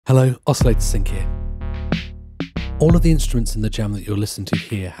Hello, Oscillator Sync here. All of the instruments in the jam that you'll listen to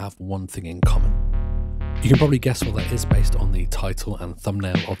here have one thing in common. You can probably guess what that is based on the title and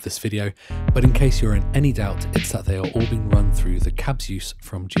thumbnail of this video, but in case you're in any doubt, it's that they are all being run through the Cabzeus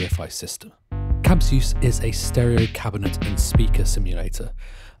from GFI System. Cabzeus is a stereo cabinet and speaker simulator,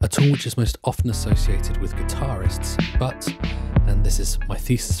 a tool which is most often associated with guitarists, but, and this is my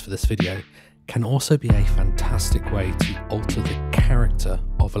thesis for this video, can also be a fantastic way to alter the character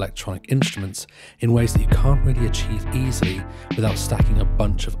of electronic instruments in ways that you can't really achieve easily without stacking a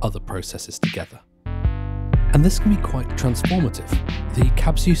bunch of other processes together. And this can be quite transformative. The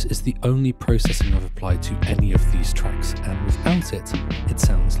Cabzeus is the only processing I've applied to any of these tracks, and without it, it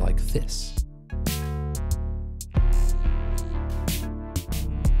sounds like this.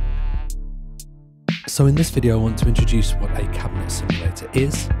 So in this video I want to introduce what a cabinet simulator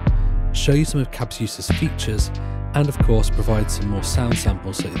is, show you some of Cabzeus' features, and of course provide some more sound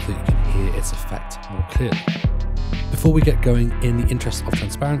samples so that you can hear its effect more clearly. Before we get going, in the interest of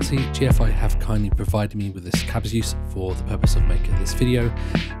transparency, GFI have kindly provided me with this Cabzeus for the purpose of making this video,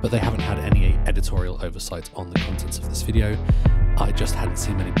 but they haven't had any editorial oversight on the contents of this video. I just hadn't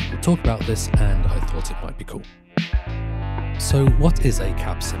seen many people talk about this and I thought it might be cool. So what is a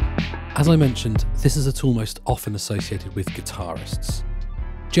cab sim? As I mentioned, this is a tool most often associated with guitarists.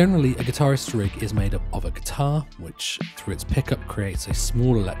 Generally, a guitarist's rig is made up of a guitar, which through its pickup creates a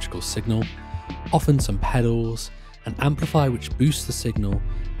small electrical signal, often some pedals, an amplifier which boosts the signal,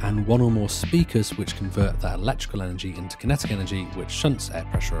 and one or more speakers which convert that electrical energy into kinetic energy which shunts air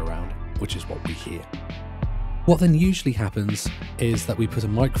pressure around, which is what we hear. What then usually happens is that we put a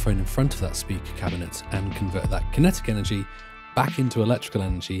microphone in front of that speaker cabinet and convert that kinetic energy back into electrical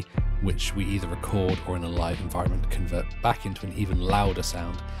energy, which we either record or in a live environment convert back into an even louder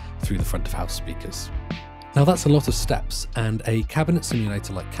sound through the front of house speakers. Now that's a lot of steps, and a cabinet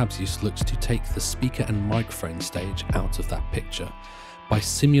simulator like Cabzeus looks to take the speaker and microphone stage out of that picture by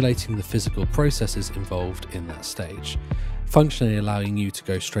simulating the physical processes involved in that stage, functionally allowing you to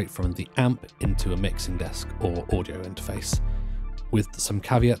go straight from the amp into a mixing desk or audio interface. With some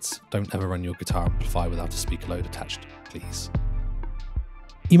caveats, don't ever run your guitar amplifier without a speaker load attached, please.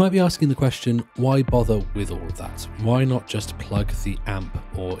 You might be asking the question, why bother with all of that? Why not just plug the amp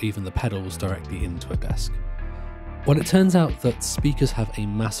or even the pedals directly into a desk? Well, it turns out that speakers have a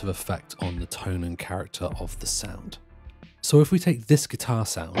massive effect on the tone and character of the sound. So if we take this guitar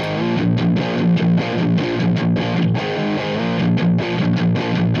sound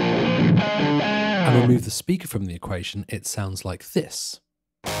and remove the speaker from the equation, it sounds like this.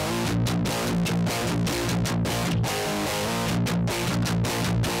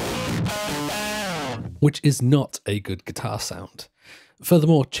 Which is not a good guitar sound.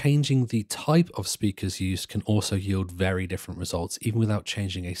 Furthermore, changing the type of speakers used can also yield very different results, even without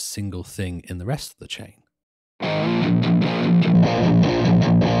changing a single thing in the rest of the chain.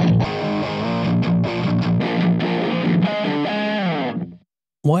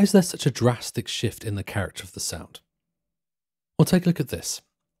 Why is there such a drastic shift in the character of the sound? Well, take a look at this.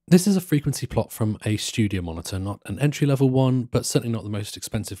 This is a frequency plot from a studio monitor, not an entry-level one, but certainly not the most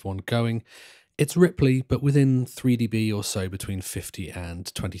expensive one going. It's ripply, but within 3 dB or so between 50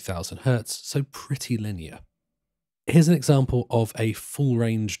 and 20,000 Hertz, so pretty linear. Here's an example of a full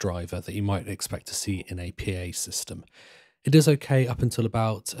range driver that you might expect to see in a PA system. It does okay up until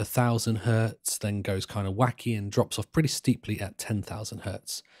about 1,000 Hertz, then goes kind of wacky and drops off pretty steeply at 10,000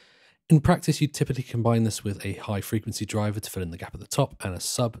 Hertz. In practice, you typically combine this with a high frequency driver to fill in the gap at the top and a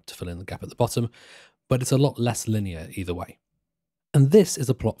sub to fill in the gap at the bottom, but it's a lot less linear either way. And this is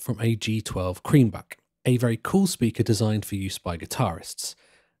a plot from a G12 Creamback, a very cool speaker designed for use by guitarists.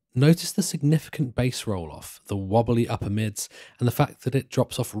 Notice the significant bass roll-off, the wobbly upper mids, and the fact that it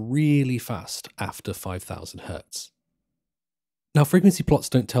drops off really fast after 5,000 Hertz. Now, frequency plots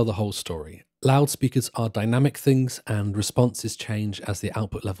don't tell the whole story. Loudspeakers are dynamic things, and responses change as the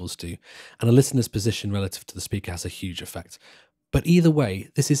output levels do, and a listener's position relative to the speaker has a huge effect. But either way,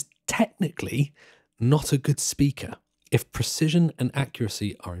 this is technically not a good speaker if precision and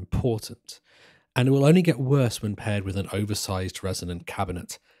accuracy are important, and it will only get worse when paired with an oversized resonant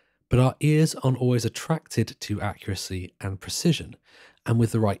cabinet. But our ears aren't always attracted to accuracy and precision, and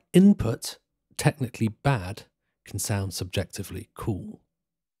with the right input, technically bad can sound subjectively cool.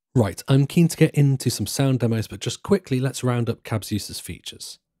 Right, I'm keen to get into some sound demos, but just quickly let's round up Cabzeus'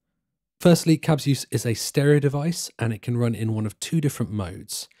 features. Firstly, Cabzeus is a stereo device, and it can run in one of two different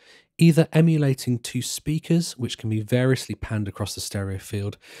modes. Either emulating two speakers, which can be variously panned across the stereo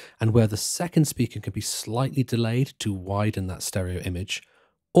field, and where the second speaker can be slightly delayed to widen that stereo image,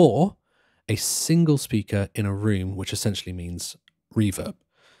 or a single speaker in a room, which essentially means reverb.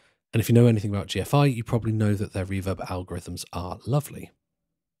 And if you know anything about GFI, you probably know that their reverb algorithms are lovely.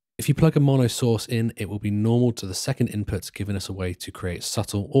 If you plug a mono source in, it will be normal to the second input, giving us a way to create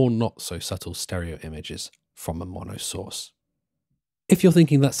subtle or not so subtle stereo images from a mono source. If you're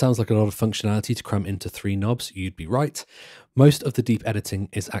thinking that sounds like a lot of functionality to cram into 3 knobs, you'd be right. Most of the deep editing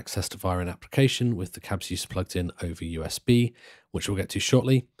is accessed via an application with the Cabzeus plugged in over USB, which we'll get to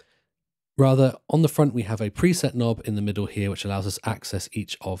shortly. Rather, on the front we have a preset knob in the middle here, which allows us access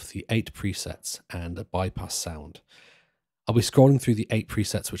each of the 8 presets and a bypass sound. I'll be scrolling through the 8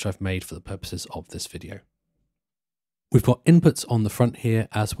 presets which I've made for the purposes of this video. We've got inputs on the front here,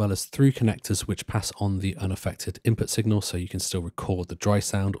 as well as through connectors which pass on the unaffected input signal, so you can still record the dry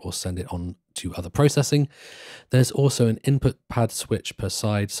sound or send it on to other processing. There's also an input pad switch per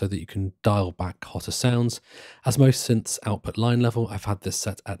side so that you can dial back hotter sounds. As most synths output line level, I've had this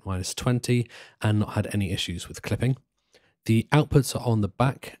set at -20 and not had any issues with clipping. The outputs are on the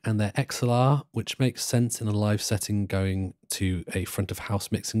back and they're XLR, which makes sense in a live setting going to a front of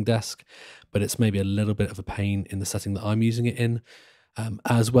house mixing desk, but it's maybe a little bit of a pain in the setting that I'm using it in,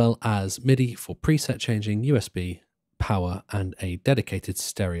 as well as MIDI for preset changing, USB, power, and a dedicated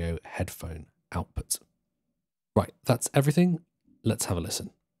stereo headphone output. Right, that's everything. Let's have a listen.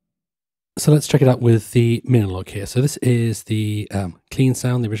 So let's check it out with the Minilog here. So this is the clean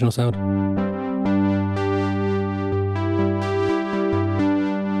sound, the original sound.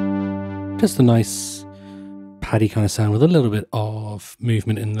 Just a nice paddy kind of sound with a little bit of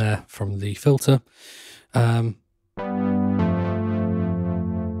movement in there from the filter.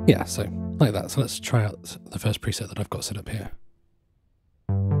 Yeah, so like that. So let's try out the first preset that I've got set up here.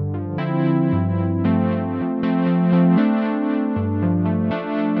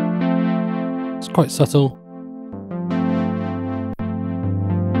 It's quite subtle.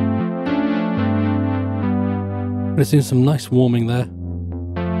 But it's doing some nice warming there.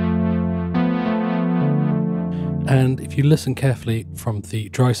 And if you listen carefully from the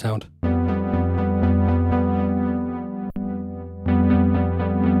dry sound,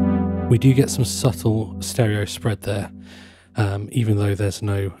 we do get some subtle stereo spread there, even though there's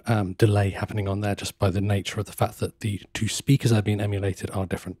no delay happening on there, just by the nature of the fact that the 2 speakers that are being emulated are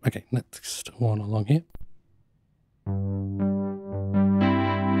different. Okay, next one along here.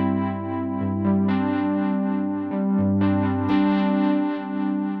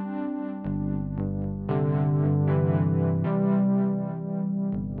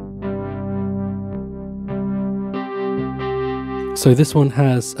 So this one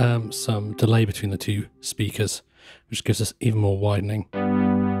has some delay between the 2 speakers, which gives us even more widening.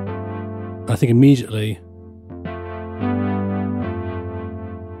 I think immediately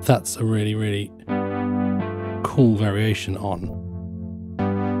that's a really, really cool variation on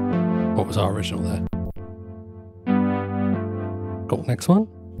what was our original there. Got the next one.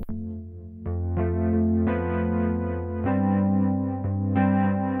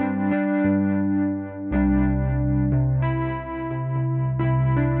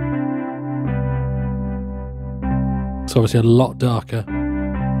 So obviously a lot darker,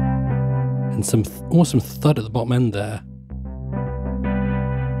 and some awesome thud at the bottom end there.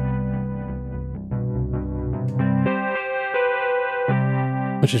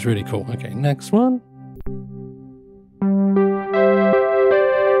 Which is really cool. Okay, next one.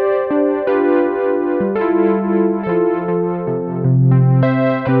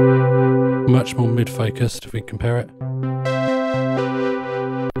 Much more mid-focused if we compare it.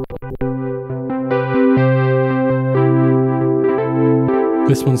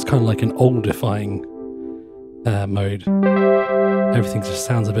 This one's kind of like an oldifying mode. Everything just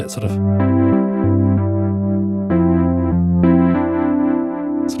sounds a bit sort of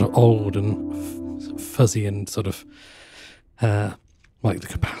old and fuzzy and sort of like the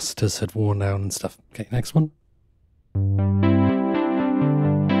capacitors had worn down and stuff. Okay, next one.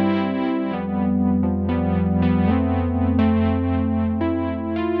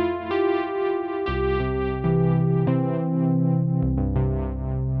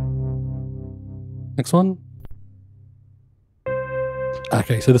 Next one.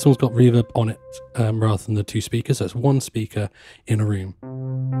 Okay, so this one's got reverb on it rather than the 2 speakers. So it's 1 speaker in a room.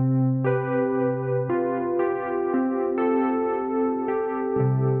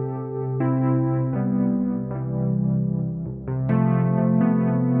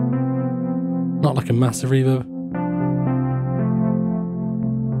 Not like a massive reverb.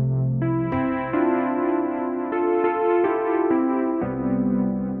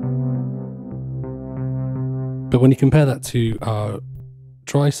 But when you compare that to our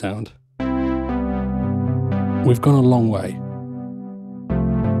dry sound, we've gone a long way.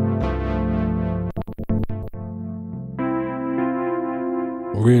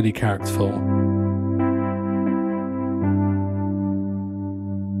 really characterful.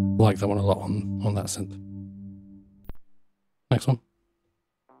 Like that one a lot on that synth. Next one.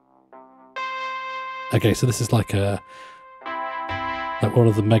 Okay, so this is like one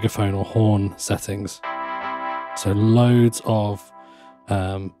of the megaphone or horn settings. So loads of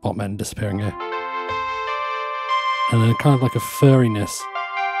bottom end disappearing here. And then kind of like a furriness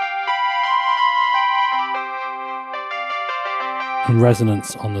and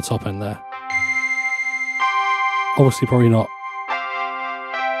resonance on the top end there. Obviously probably not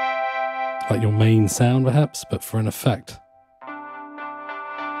like your main sound perhaps, but for an effect.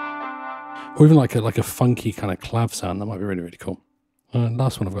 Or even like a funky kind of clav sound, that might be really, really cool.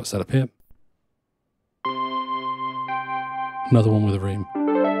 Last one I've got set up here. Another one with a ream.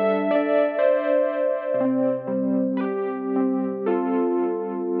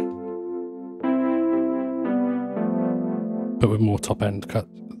 But with more top end cut,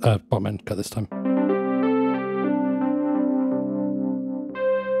 bottom end cut this time.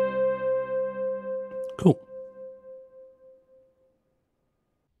 Cool.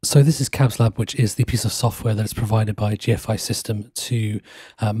 So this is CabzLab, which is the piece of software that is provided by GFI System to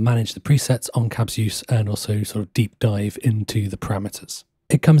manage the presets on Cabzeus and also sort of deep dive into the parameters.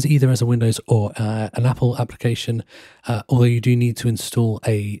 It comes either as a Windows or an Apple application, although you do need to install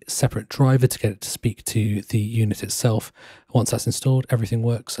a separate driver to get it to speak to the unit itself. Once that's installed, everything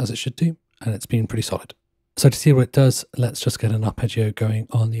works as it should do, and it's been pretty solid. So to see what it does, let's just get an arpeggio going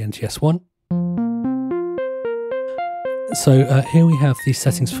on the NTS1. So here we have the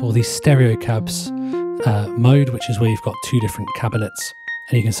settings for the stereo cabs mode, which is where you've got two different cabinets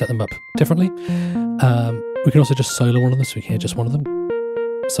and you can set them up differently. We can also just solo one of them, so we can hear just one of them.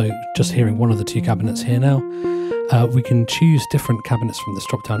 So just hearing one of the two cabinets here now. We can choose different cabinets from this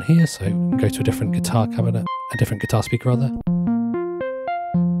drop down here, so we can go to a different guitar cabinet, a different guitar speaker rather.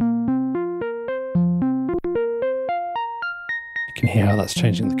 You can hear how that's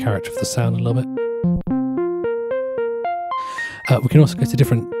changing the character of the sound a little bit. We can also go to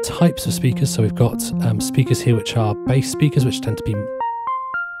different types of speakers. So we've got speakers here which are bass speakers, which tend to be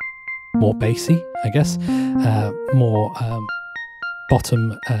more bassy, I guess, more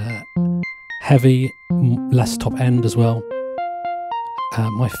bottom heavy, less top end as well.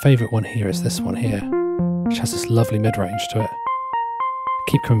 My favourite one here is this one here, which has this lovely mid-range to it.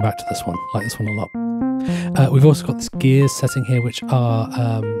 Keep coming back to this one, like this one a lot. We've also got this gears setting here, which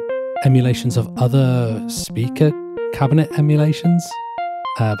are emulations of other speaker cabinet emulations,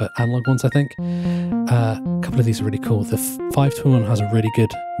 but analog ones, I think. A couple of these are really cool. The 5-twin one has a really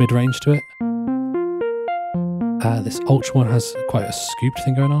good mid-range to it. This Ultra one has quite a scooped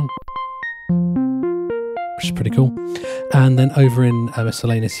thing going on, which is pretty cool. And then over in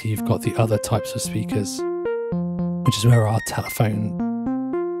miscellaneous, you've got the other types of speakers, which is where our telephone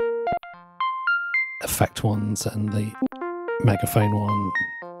effect ones and the megaphone one,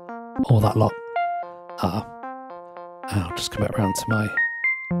 all that lot are. I'll just come back around to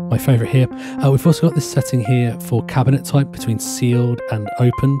my favourite here. We've also got this setting here for cabinet type between sealed and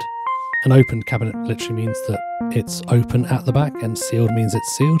opened. An opened cabinet literally means that it's open at the back, and sealed means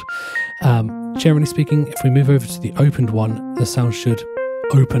it's sealed. Generally speaking, if we move over to the opened one, the sound should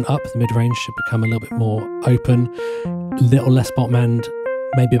open up. The mid-range should become a little bit more open, a little less bottom end,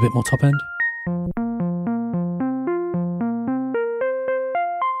 maybe a bit more top end.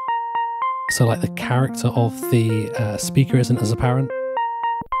 So like the character of the speaker isn't as apparent.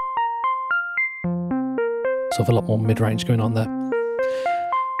 Sort of a lot more mid-range going on there.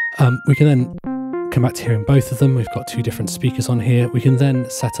 We can then come back to hearing both of them. We've got two different speakers on here. We can then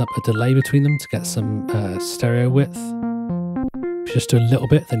set up a delay between them to get some stereo width. If you just do a little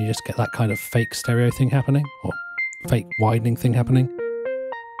bit, then you just get that kind of fake stereo thing happening, or fake widening thing happening.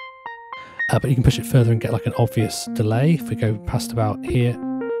 But you can push it further and get like an obvious delay. If we go past about here,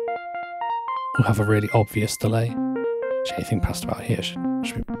 we'll have a really obvious delay. So anything past about here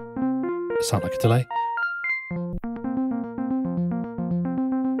should sound like a delay.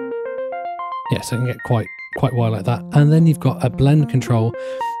 Yeah, so you can get quite wide like that. And then you've got a blend control,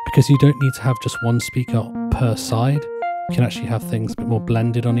 because you don't need to have just one speaker per side. You can actually have things a bit more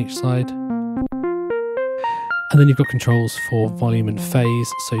blended on each side. And then you've got controls for volume and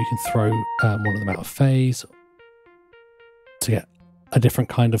phase, so you can throw one of them out of phase to get a different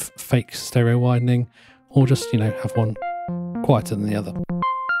kind of fake stereo widening, or just, you know, have one quieter than the other.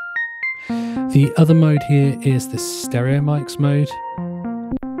 The other mode here is this stereo mics mode,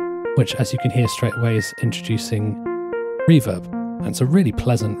 which, as you can hear straight away, is introducing reverb. And it's a really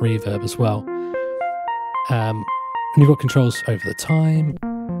pleasant reverb as well. And you've got controls over the time,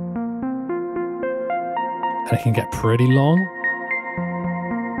 and it can get pretty long.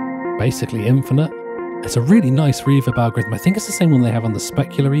 basically infinite. It's a really nice reverb algorithm. I think it's the same one they have on the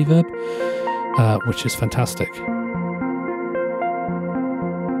specular reverb, which is fantastic.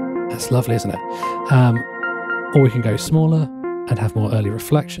 That's lovely, isn't it? Or we can go smaller and have more early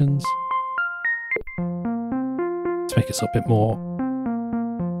reflections to make it a bit more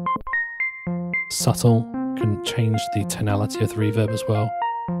subtle. Can change the tonality of the reverb as well.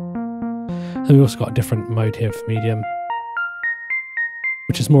 And we've also got a different mode here for medium,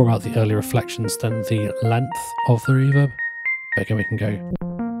 which is more about the early reflections than the length of the reverb. But again, we can go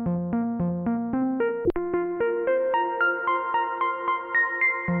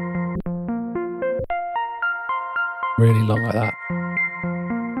really long like that.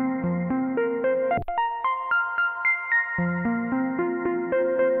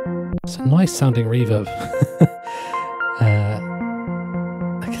 It's a nice sounding reverb.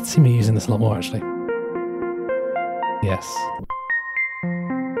 I can see me using this a lot more actually. Yes.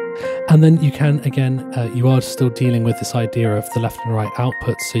 And then you can, again, you are still dealing with this idea of the left and right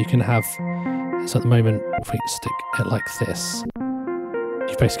outputs. So you can have, so at the moment, if we stick it like this,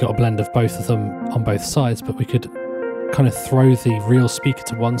 you've basically got a blend of both of them on both sides, but we could kind of throw the real speaker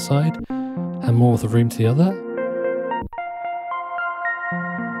to one side and more of the room to the other.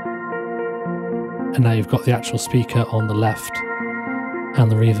 And now you've got the actual speaker on the left and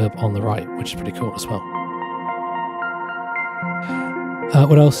the reverb on the right, which is pretty cool as well.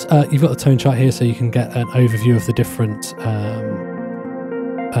 What else? You've got the tone chart here, so you can get an overview of the different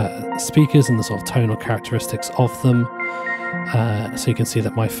speakers and the sort of tonal characteristics of them. So you can see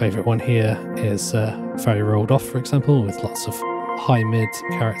that my favourite one here is very rolled off, for example, with lots of high mid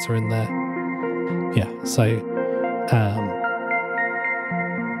character in there. Yeah, so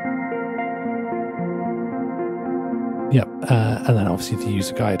yep, and then obviously the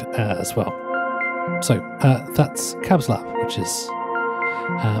user guide as well. So that's Cabzeus, which is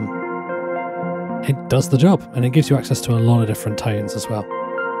it does the job, and it gives you access to a lot of different tones as well.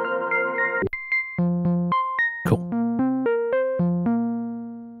 Cool.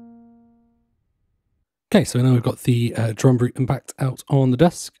 Okay, so now we've got the drum root impact out on the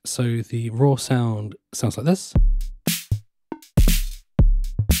desk. So the raw sound sounds like this.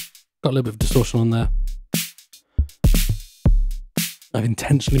 Got a little bit of distortion on there. I've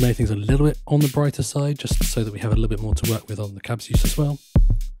intentionally made things a little bit on the brighter side, just so that we have a little bit more to work with on the Cabzeus as well.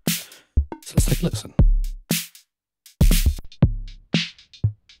 So let's take a listen.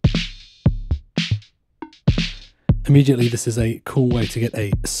 Immediately, this is a cool way to get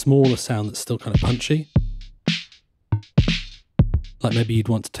a smaller sound that's still kind of punchy. Like maybe you'd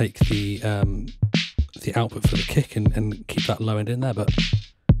want to take the output for the kick and keep that low end in there, but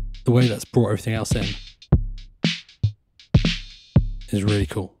the way that's brought everything else in is really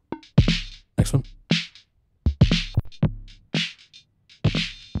cool. Next one.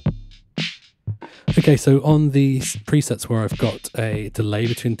 Okay, so on the presets where I've got a delay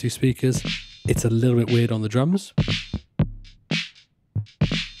between two speakers, it's a little bit weird on the drums.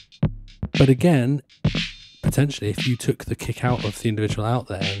 But again, potentially if you took the kick out of the individual out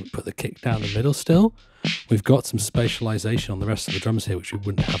there and put the kick down the middle still, we've got some spatialization on the rest of the drums here, which we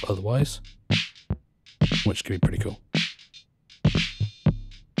wouldn't have otherwise, which could be pretty cool.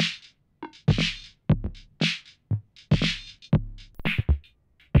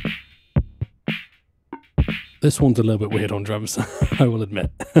 This one's a little bit weird on drums, I will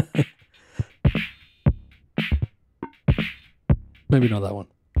admit. Maybe not that one.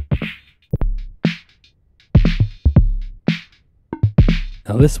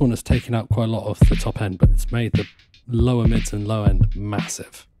 Now this one has taken out quite a lot of the top end, but it's made the lower mids and low end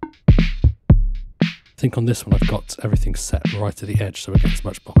massive. I think on this one I've got everything set right to the edge, so we get as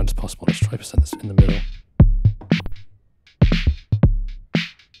much bottom end as possible. Let's try percent this in the middle.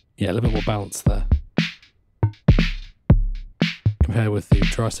 Yeah, a little bit more balance there. Compare with the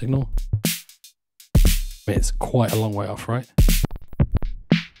dry signal. I mean, it's quite a long way off, right?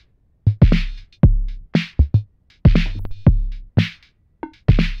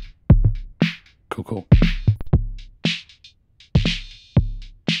 Cool, cool.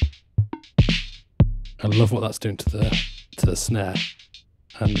 I love what that's doing to the snare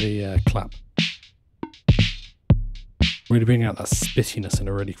and the clap. Really bringing out that spittiness in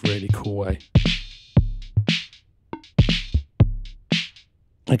a really, really cool way.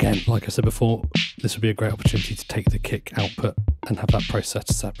 Again, like I said before, this would be a great opportunity to take the kick output and have that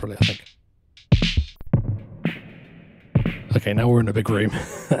processed separately, I think. Okay, now we're in a big room.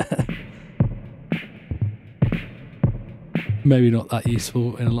 Maybe not that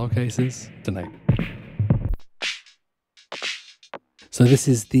useful in a lot of cases. Don't know. So this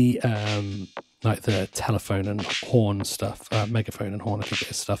is the like the telephone and horn stuff, megaphone and horn, I think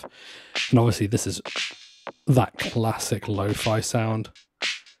it is stuff. And obviously this is that classic lo-fi sound.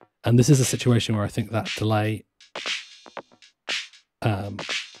 And this is a situation where I think that delay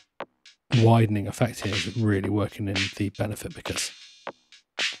widening effect here is really working in the benefit, because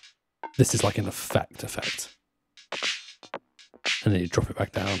this is like an effect. And then you drop it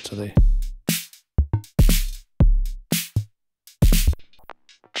back down to the...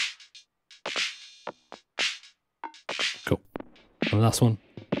 Cool. And the last one.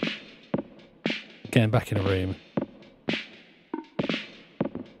 Getting back in a room.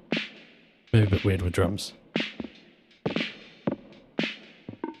 Maybe a bit weird with drums.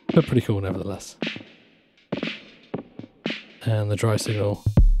 But pretty cool nevertheless. And the dry signal.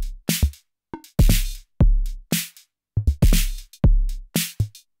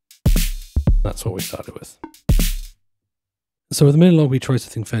 That's what we started with. So with the middle log, we tried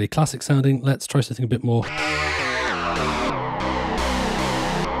something fairly classic sounding. Let's try something a bit more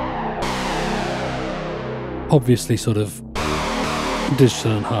obviously sort of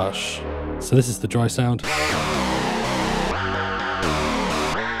digital and harsh. So this is the dry sound.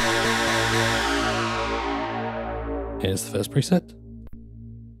 Here's the first preset.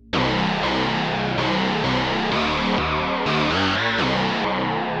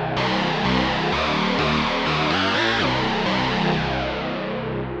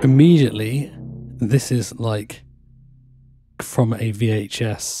 Immediately, this is like from a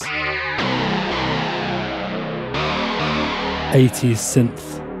VHS 80s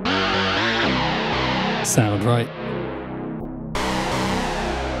synth sound, right?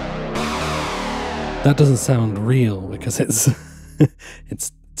 That doesn't sound real because it's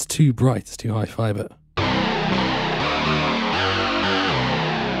it's too bright, it's too hi-fi, but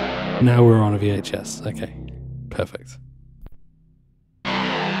now we're on a VHS. Okay, perfect.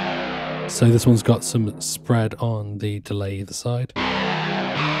 So this one's got some spread on the delay either side.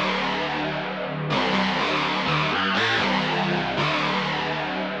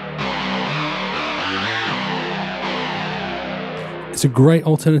 It's a great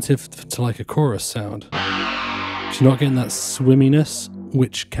alternative to like a chorus sound. You're not getting that swimminess,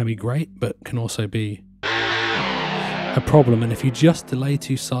 which can be great, but can also be a problem. And if you just delay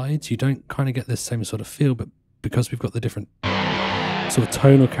two sides, you don't kind of get this same sort of feel, but because we've got the different sort of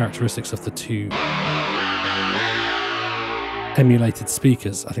tonal characteristics of the two emulated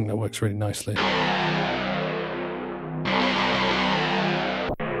speakers, I think that works really nicely.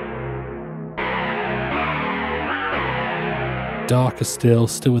 Darker still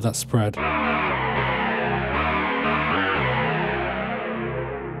with that spread.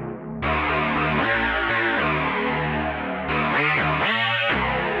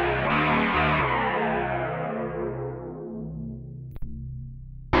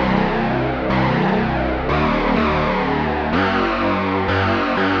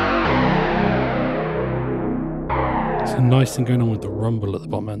 So nice thing going on with the rumble at the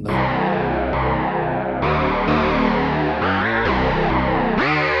bottom end there.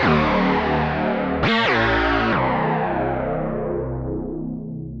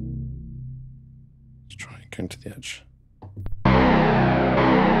 Going to the edge.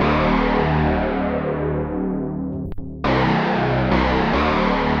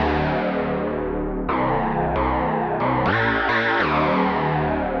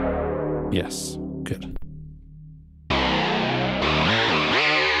 Yes, good. A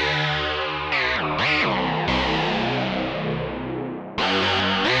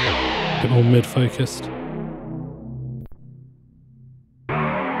bit more mid-focused.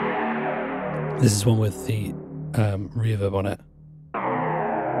 This is one with the reverb on it.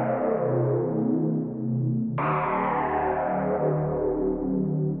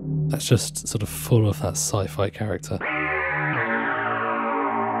 That's just sort of full of that sci-fi character.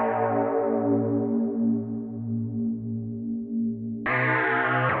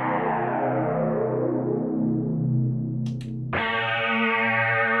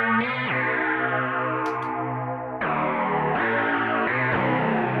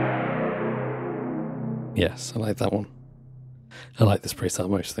 Yes, I like that one. I like this preset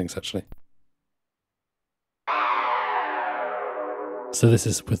on most things, actually. So this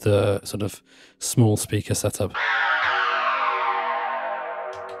is with the sort of small speaker setup.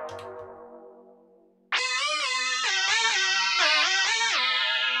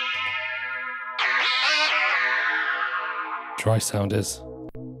 Dry sound is.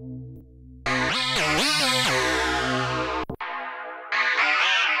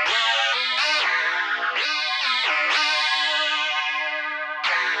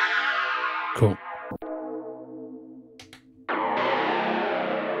 Cool.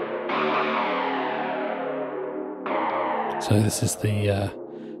 So this is the, I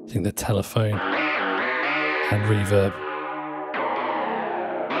think the telephone and reverb.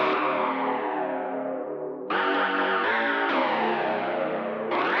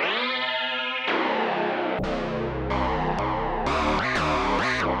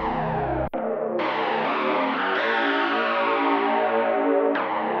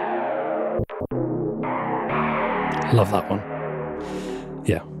 Love that one.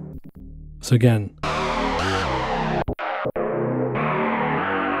 Yeah. So again,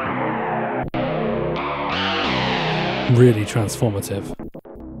 really transformative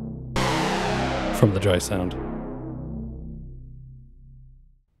from the dry sound.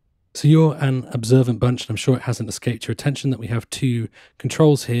 So you're an observant bunch, and I'm sure it hasn't escaped your attention that we have two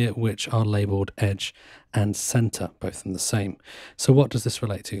controls here which are labelled edge and centre, both in the same. So what does this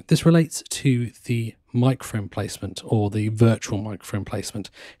relate to? This relates to the microphone placement, or the virtual microphone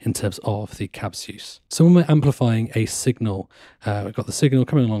placement, in terms of the Cabzeus. So when we're amplifying a signal, we've got the signal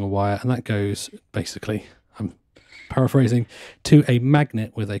coming along a wire, and that goes basically, I'm paraphrasing, to a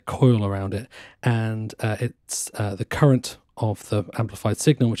magnet with a coil around it, and it's the current of the amplified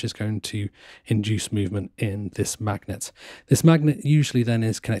signal which is going to induce movement in this magnet. This magnet usually then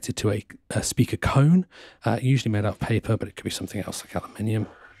is connected to a speaker cone, usually made out of paper, but it could be something else like aluminium,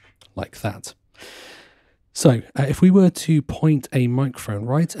 like that. So if we were to point a microphone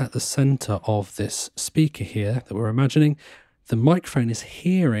right at the center of this speaker here that we're imagining, the microphone is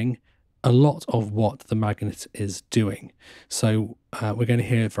hearing a lot of what the magnet is doing. So we're going to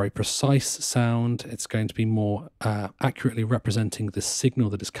hear a very precise sound. It's going to be more accurately representing the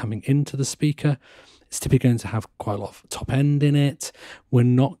signal that is coming into the speaker. It's typically going to have quite a lot of top end in it. We're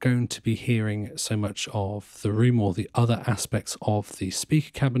not going to be hearing so much of the room or the other aspects of the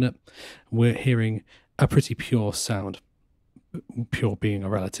speaker cabinet. We're hearing a pretty pure sound, pure being a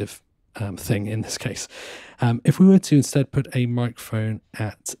relative thing in this case. If we were to instead put a microphone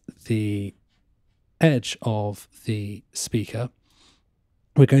at the edge of the speaker,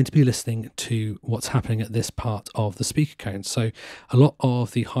 we're going to be listening to what's happening at this part of the speaker cone. So a lot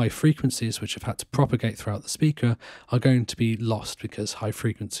of the high frequencies which have had to propagate throughout the speaker are going to be lost, because high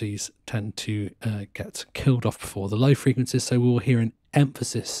frequencies tend to get killed off before the low frequencies. So we'll hear an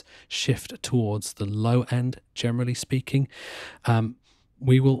emphasis shift towards the low end, generally speaking.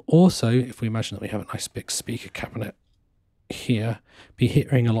 We will also, if we imagine that we have a nice big speaker cabinet here, be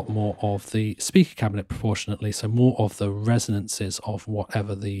hearing a lot more of the speaker cabinet proportionately, so more of the resonances of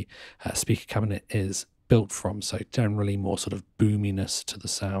whatever the speaker cabinet is built from. So generally more sort of boominess to the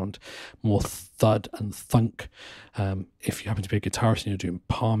sound, more thud and thunk. If you happen to be a guitarist and you're doing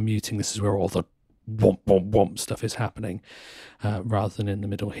palm muting, this is where all the womp womp womp stuff is happening, rather than in the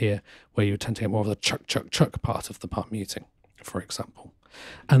middle here, where you tend to get more of the chuck chuck chuck part of the palm muting, for example.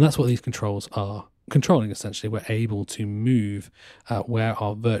 And that's what these controls are controlling. Essentially, we're able to move where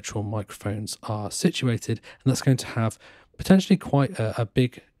our virtual microphones are situated, and that's going to have potentially quite a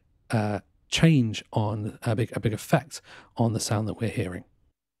big change on a big effect on the sound that we're hearing.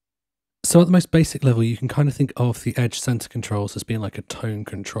 So at the most basic level, you can kind of think of the edge center controls as being like a tone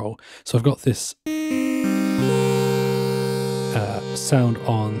control. So I've got this sound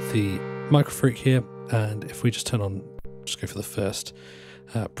on the Microfreak here, and if we just turn on, just go for the first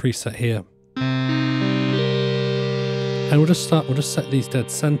preset here, and we'll just set these dead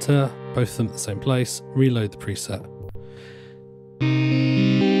center, both of them at the same place, reload the preset,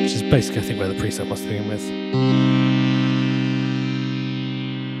 which is basically I think where the preset was to begin with.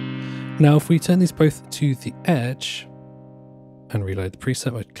 Now if we turn these both to the edge and reload the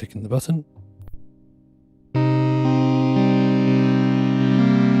preset by clicking the button,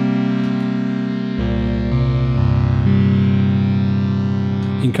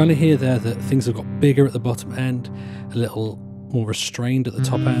 you can kind of hear there that things have got bigger at the bottom end, a little more restrained at the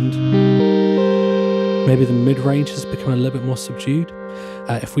top end. Maybe the mid-range has become a little bit more subdued.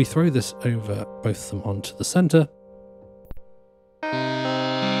 If we throw this over both of them onto the center,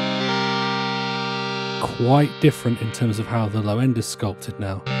 quite different in terms of how the low end is sculpted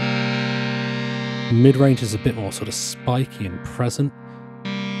now. Mid-range is a bit more sort of spiky and present.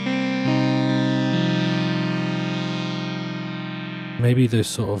 Maybe those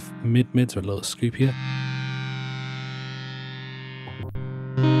sort of mid-mids are a little scoopier.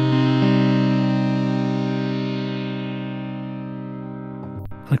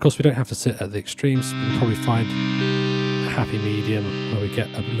 And of course we don't have to sit at the extremes. We can probably find a happy medium where we get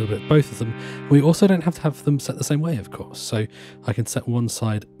a little bit of both of them. We also don't have to have them set the same way, of course. So I can set one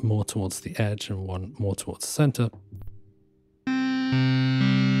side more towards the edge and one more towards the center.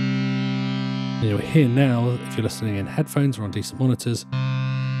 You'll hear now, if you're listening in headphones or on decent monitors,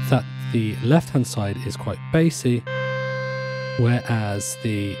 that the left-hand side is quite bassy whereas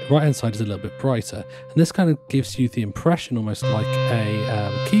the right hand side is a little bit brighter. And this kind of gives you the impression almost like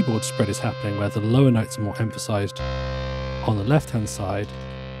a keyboard spread is happening, where the lower notes are more emphasized on the left hand side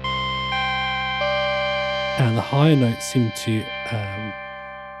and the higher notes seem to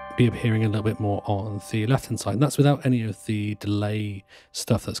be appearing a little bit more on the left hand side. And that's without any of the delay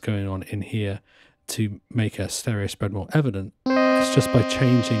stuff that's going on in here to make a stereo spread more evident. It's just by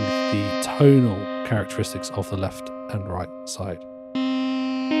changing the tonal characteristics of the left and right side.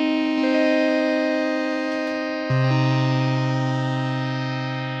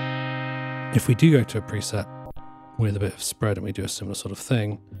 If we do go to a preset with a bit of spread and we do a similar sort of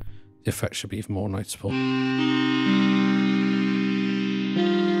thing, the effect should be even more noticeable.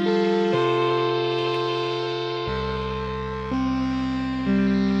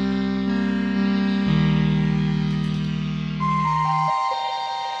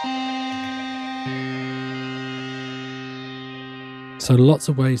 So lots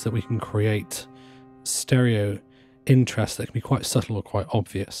of ways that we can create stereo interest that can be quite subtle or quite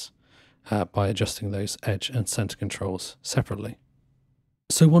obvious by adjusting those edge and center controls separately.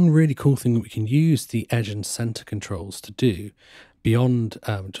 So one really cool thing that we can use the edge and center controls to do beyond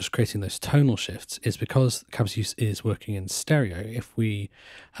just creating those tonal shifts is, because Cabzeus is working in stereo, if we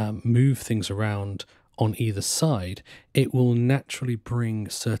move things around on either side, it will naturally bring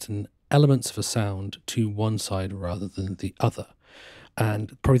certain elements of a sound to one side rather than the other.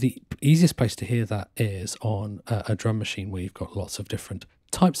 And probably the easiest place to hear that is on a drum machine where you've got lots of different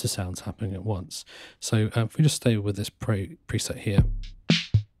types of sounds happening at once. So if we just stay with this preset here.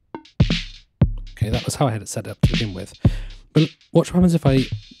 Okay, that was how I had it set up to begin with. But watch what happens if I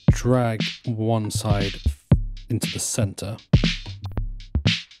drag one side into the center.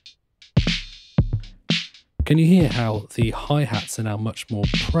 Can you hear how the hi-hats are now much more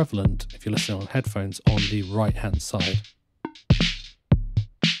prevalent, if you're listening on headphones, on the right-hand side?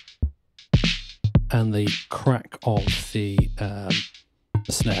 And the crack of the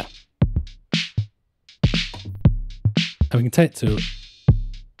snare. And we can take it to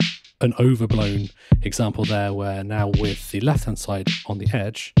an overblown example there, where now with the left hand side on the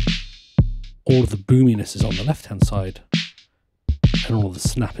edge, all of the boominess is on the left hand side and all of the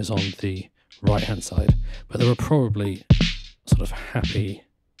snap is on the right hand side. But there are probably sort of happy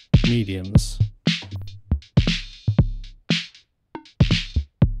mediums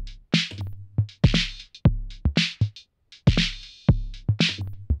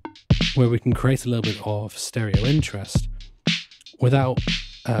where we can create a little bit of stereo interest without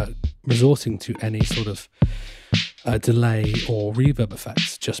resorting to any sort of delay or reverb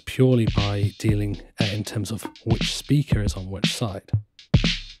effects, just purely by dealing in terms of which speaker is on which side.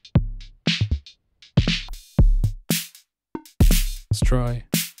 Let's try,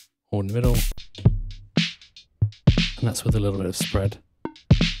 or in the middle, and that's with a little bit of spread,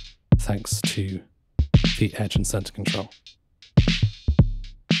 thanks to the edge and center control.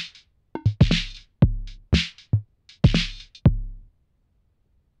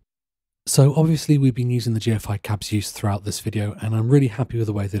 So obviously we've been using the GFI Cabzeus throughout this video, and I'm really happy with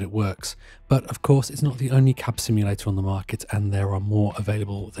the way that it works. But of course it's not the only cab simulator on the market, and there are more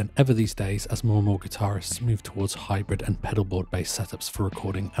available than ever these days as more and more guitarists move towards hybrid and pedalboard based setups for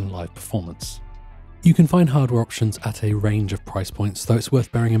recording and live performance. You can find hardware options at a range of price points, though it's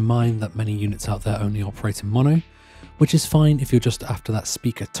worth bearing in mind that many units out there only operate in mono, which is fine if you're just after that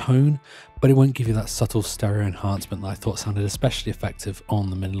speaker tone, but it won't give you that subtle stereo enhancement that I thought sounded especially effective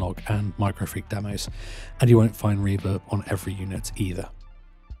on the Minlog and Microfreak demos, and you won't find reverb on every unit either.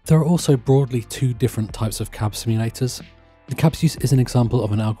 There are also broadly two different types of cab simulators. The Cabzeus is an example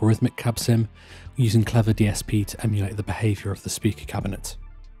of an algorithmic cab sim, using clever DSP to emulate the behaviour of the speaker cabinet.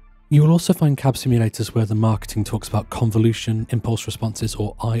 You will also find cab simulators where the marketing talks about convolution, impulse responses,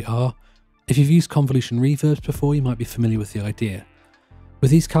 or IR. If you've used convolution reverbs before, you might be familiar with the idea.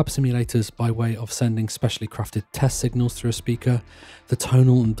 With these cab simulators, by way of sending specially crafted test signals through a speaker, the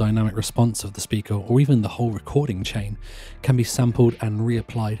tonal and dynamic response of the speaker, or even the whole recording chain, can be sampled and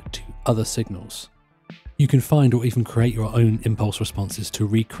reapplied to other signals. You can find or even create your own impulse responses to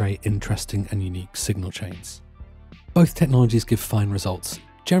recreate interesting and unique signal chains. Both technologies give fine results.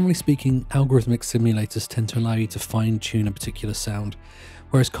 Generally speaking, algorithmic simulators tend to allow you to fine-tune a particular sound,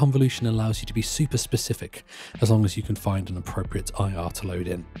 whereas convolution allows you to be super specific, as long as you can find an appropriate IR to load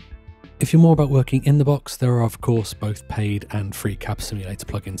in. If you're more about working in the box, there are of course both paid and free cab simulator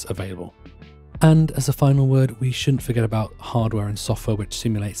plugins available. And as a final word, we shouldn't forget about hardware and software which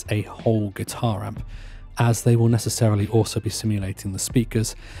simulates a whole guitar amp, as they will necessarily also be simulating the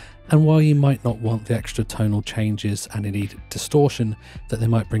speakers. And while you might not want the extra tonal changes and indeed distortion that they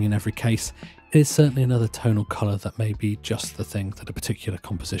might bring in every case, it is certainly another tonal colour that may be just the thing that a particular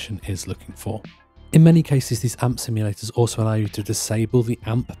composition is looking for. In many cases, these amp simulators also allow you to disable the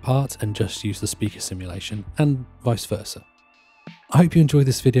amp part and just use the speaker simulation, and vice versa. I hope you enjoyed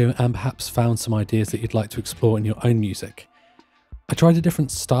this video and perhaps found some ideas that you'd like to explore in your own music. I tried a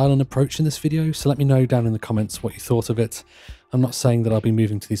different style and approach in this video, so let me know down in the comments what you thought of it. I'm not saying that I'll be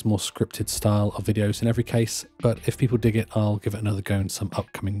moving to these more scripted style of videos in every case, but if people dig it, I'll give it another go in some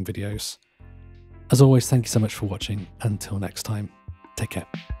upcoming videos. As always, thank you so much for watching. Until next time, take care.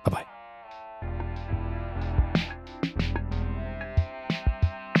 Bye bye.